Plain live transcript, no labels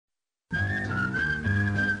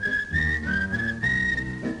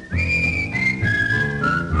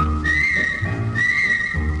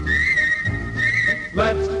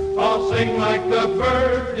sing like the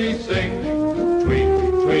birdies sing. Tweet,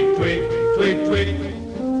 tweet, tweet, tweet, tweet.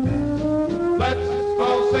 Let's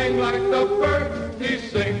all sing like the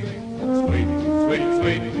birdies sing. Sweet, sweet,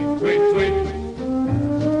 sweet, sweet, sweet.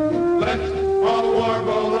 Let's all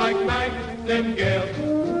warble like nightingales.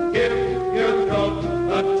 Give your throat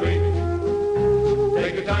a treat.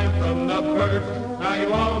 Take a time from the birds. Now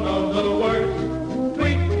you all know the words.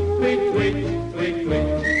 Tweet, tweet, tweet, tweet, tweet.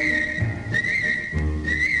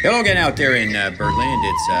 Hello again out there in Birdland.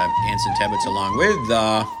 It's Anson Tebbets along with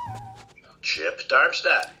Chip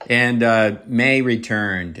Darmstadt. And May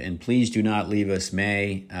returned, and please do not leave us,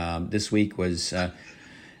 May. This week was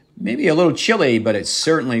maybe a little chilly, but it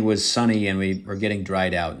certainly was sunny, and we're getting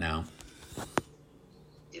dried out now.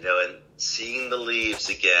 You know, and seeing the leaves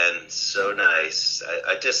again, so nice.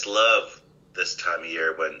 I just love this time of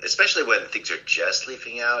year, especially when things are just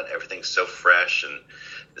leafing out, everything's so fresh, and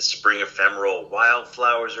the spring ephemeral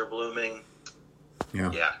wildflowers are blooming.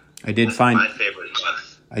 Yeah. I did find my favorite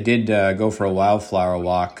month. I did go for a wildflower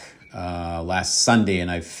walk last Sunday,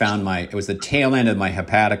 and I found it was the tail end of my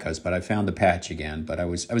hepaticas, but I found the patch again. But I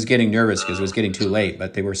was getting nervous because it was getting too late,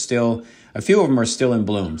 but they were still, a few of them are still in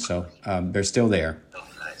bloom, so they're still there. Oh,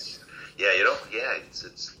 nice. Yeah,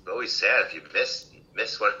 it's always sad if you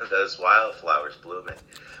miss one of those wildflowers blooming.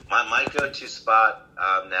 My go-to spot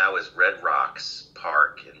now is Red Rocks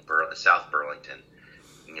Park in South Burlington.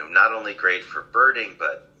 You know, not only great for birding,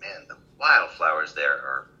 but man, the wildflowers there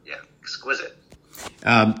are exquisite.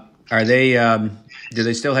 Are they? Do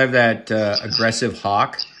they still have that aggressive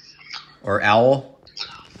hawk or owl?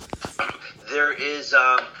 There is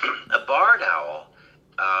a barred owl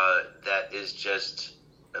that is just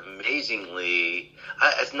amazingly.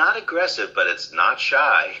 It's not aggressive, but it's not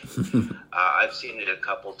shy. I've seen it a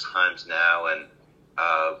couple times now, and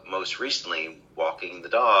most recently walking the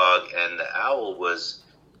dog, and the owl was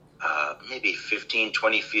maybe 15,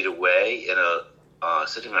 20 feet away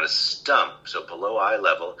sitting on a stump, so below eye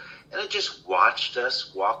level, and it just watched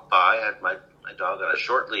us walk by. I had my dog on a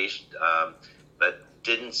short leash, but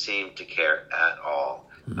didn't seem to care at all.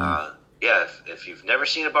 Mm-hmm. If you've never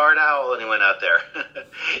seen a barred owl, anyone out there,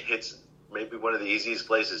 it's maybe one of the easiest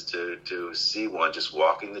places to see one just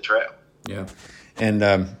walking the trail. Yeah, and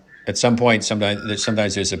at some point,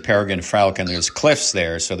 sometimes there's a peregrine falcon. There's cliffs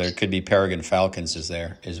there, so there could be peregrine falcons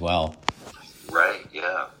there as well. Right.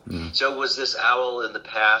 Yeah. Mm. So was this owl in the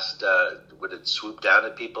past? Would it swoop down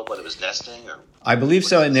at people when it was nesting? Or I believe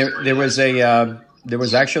so. And there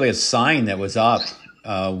was actually a sign that was up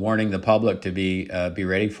warning the public to be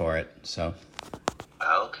ready for it. So.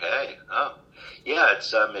 Okay. Oh. Yeah,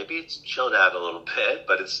 it's maybe it's chilled out a little bit,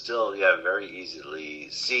 but it's still very easily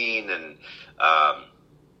seen and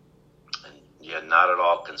not at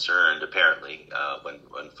all concerned apparently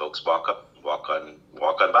when folks walk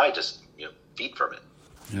on by, just feet from it.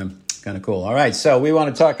 Yeah, kind of cool. All right, so we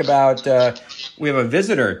want to talk about we have a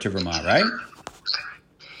visitor to Vermont, right?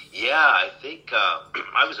 Yeah, I think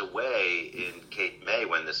I was away in Cape May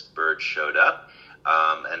when this bird showed up,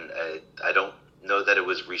 and I don't know that it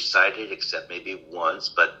was recited except maybe once,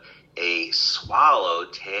 but a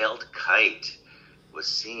swallow-tailed kite was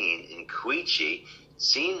seen in Quechee.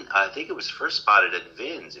 I think it was first spotted at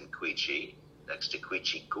Vin's in Quechee, next to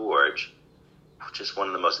Quechee Gorge, which is one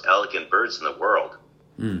of the most elegant birds in the world.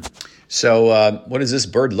 Mm. So what does this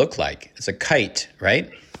bird look like? It's a kite, right?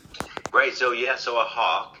 Right, so a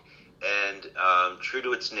hawk. And true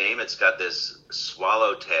to its name, it's got this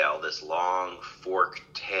swallowtail, this long forked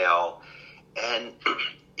tail. And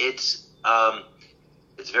it's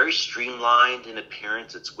very streamlined in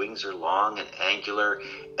appearance. Its wings are long and angular,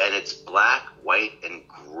 and it's black, white, and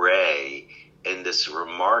gray in this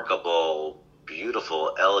remarkable,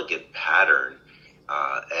 beautiful, elegant pattern,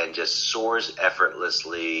 and just soars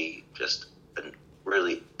effortlessly. Just a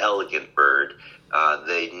really elegant bird.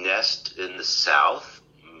 They nest in the south.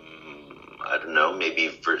 I don't know, maybe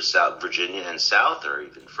for South Virginia and south, or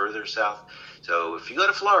even further south. So if you go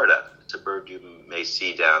to Florida, it's a bird you may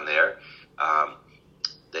see down there.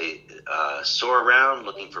 They soar around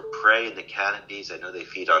looking for prey in the canopies. I know they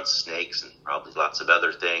feed on snakes and probably lots of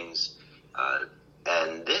other things.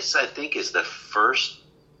 And this, I think, is the first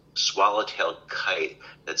swallow-tailed kite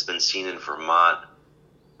that's been seen in Vermont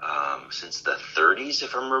since the 30s,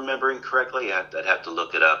 if I'm remembering correctly. I'd have to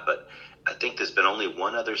look it up, but I think there's been only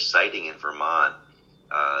one other sighting in Vermont.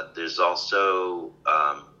 There's also,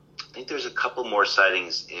 I think there's a couple more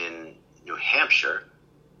sightings in New Hampshire,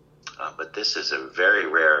 but this is a very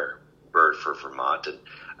rare bird for Vermont. And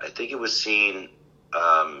I think it was seen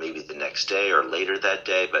maybe the next day or later that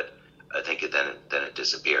day, but I think then it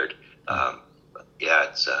disappeared. Yeah,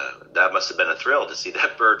 it's that must have been a thrill to see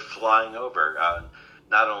that bird flying over.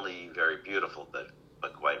 Not only very beautiful, but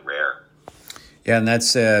quite rare. Yeah, and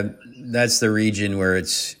that's the region where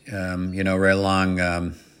it's right along.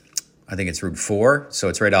 I think it's Route 4, so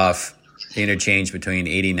it's right off the interchange between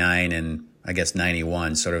 89 and I guess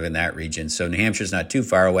 91, sort of in that region. So New Hampshire's not too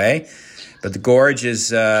far away, but the gorge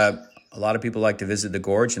is. A lot of people like to visit the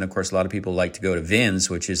gorge, and of course, a lot of people like to go to Vin's,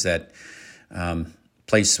 which is that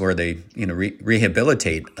place where they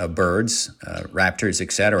rehabilitate birds, raptors,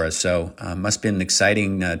 etc. So must have been an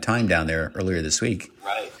exciting time down there earlier this week.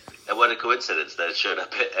 Right. And what a coincidence that it showed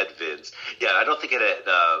up at Vin's. Yeah, I don't think it had,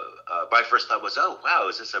 my first thought was, oh, wow,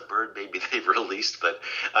 is this a bird maybe they've released? But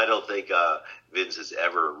I don't think Vin's has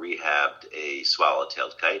ever rehabbed a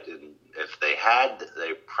swallow-tailed kite. And if they had,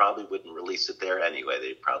 they probably wouldn't release it there anyway.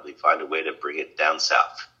 They'd probably find a way to bring it down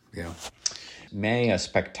south. Yeah. May, a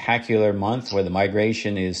spectacular month where the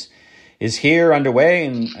migration is here underway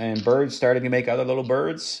and birds starting to make other little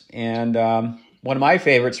birds. And one of my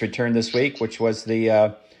favorites returned this week, which was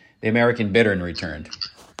the American bittern returned.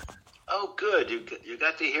 Oh, good. You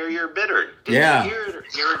got to hear your bittern. Did you hear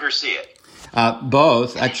it or see it?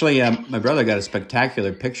 Both. Actually, my brother got a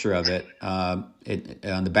spectacular picture of it, on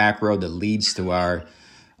the back road that leads to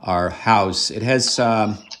our house. It has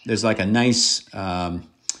there's like a nice,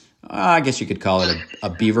 I guess you could call it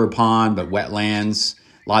a beaver pond, but wetlands,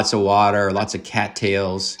 lots of water, lots of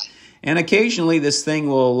cattails, and occasionally this thing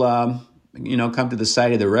will come to the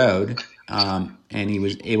side of the road. And he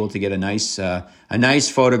was able to get a nice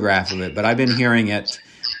photograph of it. But I've been hearing it,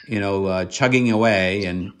 chugging away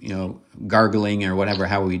and gargling or whatever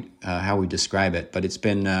how we describe it. But it's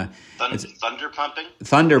been thunder pumping.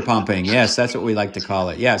 Thunder pumping, yes, that's what we like to call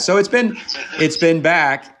it. Yeah, so it's been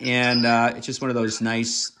back, and it's just one of those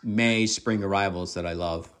nice May spring arrivals that I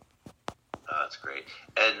love. That's great.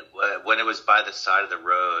 And when it was by the side of the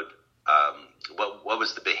road, what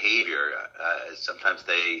was the behavior? Sometimes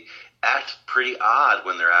they act pretty odd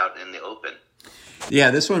when they're out in the open. Yeah,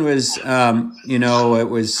 this one was, it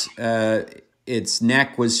was, its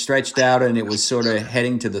neck was stretched out and it was sort of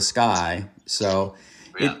heading to the sky. So,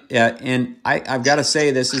 and I've got to say,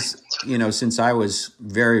 this is, since I was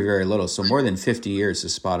very, very little, so more than 50 years, the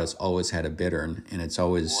spot has always had a bittern, and it's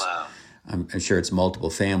always, wow. I'm sure it's multiple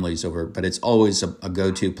families over, but it's always a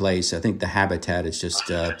go-to place. I think the habitat is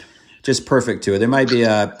just perfect to it. There might be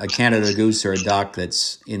a Canada goose or a duck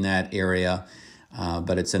that's in that area,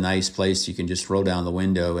 but it's a nice place. You can just roll down the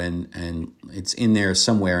window and it's in there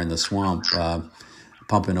somewhere in the swamp,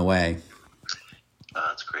 pumping away. Oh,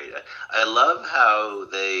 that's great. I love how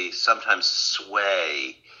they sometimes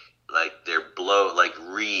sway, like like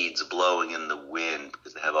reeds blowing in the wind,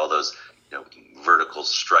 because they have all those vertical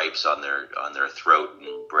stripes on their throat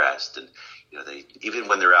and breast, and they, even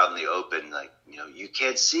when they're out in the open, like, you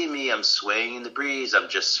can't see me, I'm swaying in the breeze, I'm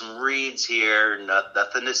just some reeds here,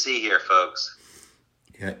 nothing to see here, folks.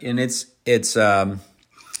 Yeah, and it's I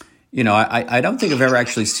don't think I've ever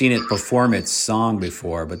actually seen it perform its song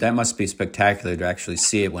before, but that must be spectacular to actually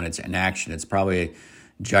see it when it's in action. It's probably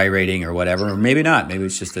gyrating or whatever, or maybe not. Maybe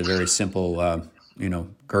it's just a very simple,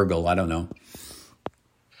 gurgle. I don't know.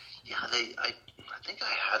 Yeah, I think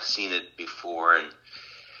I have seen it before, and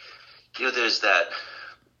there's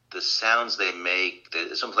the sounds they make.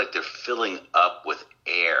 It's almost like they're filling up with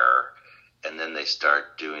air, and then they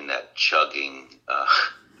start doing that chugging.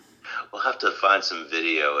 We'll have to find some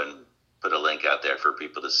video and put a link out there for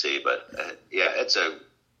people to see. But it's a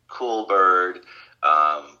cool bird.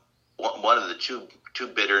 One of the two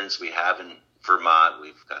bitterns we have in Vermont.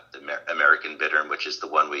 We've got the American bittern, which is the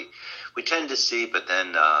one we tend to see. But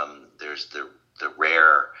then there's the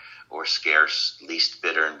rare or scarce least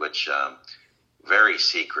bittern, which very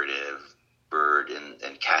secretive bird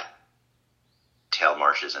in cattail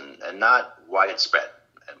marshes and not widespread,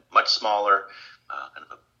 and much smaller, kind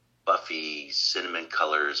of a buffy cinnamon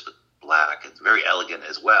colors with black. It's very elegant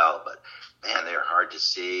as well, but man, they're hard to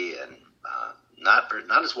see and not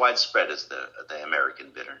as widespread as the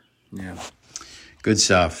American bittern. Yeah, good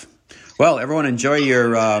stuff. Well, everyone, enjoy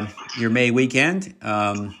your May weekend.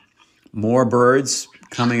 More birds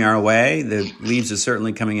coming our way. The leaves are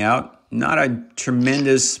certainly coming out. Not a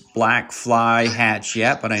tremendous black fly hatch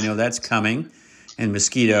yet, but I know that's coming, and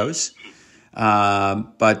mosquitoes.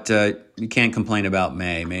 But you can't complain about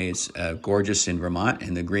May. May is gorgeous in Vermont,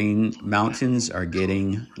 and the Green Mountains are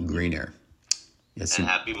getting greener. Yes, and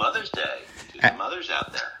happy Mother's Day to the mothers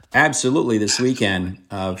out there. Absolutely, this weekend.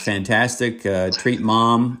 Fantastic. Treat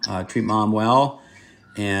mom well.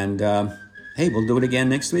 And, hey, we'll do it again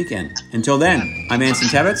next weekend. Until then, I'm Anson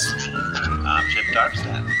Tebbets. I'm Chip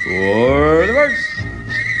Darmstadt. For the birds.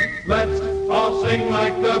 Let's all sing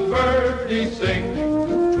like the birdies sing.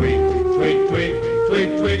 Tweet, tweet, tweet,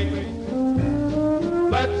 tweet, tweet.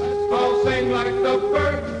 Let's all sing like the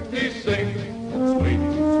birdies sing. Sweet,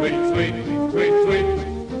 sweet, sweet, sweet, sweet.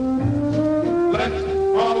 Let's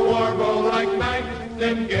all warble like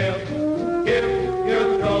nightingales. Give your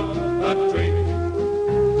throat a treat.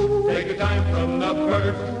 Take a time from the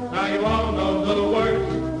birds. Now you all know the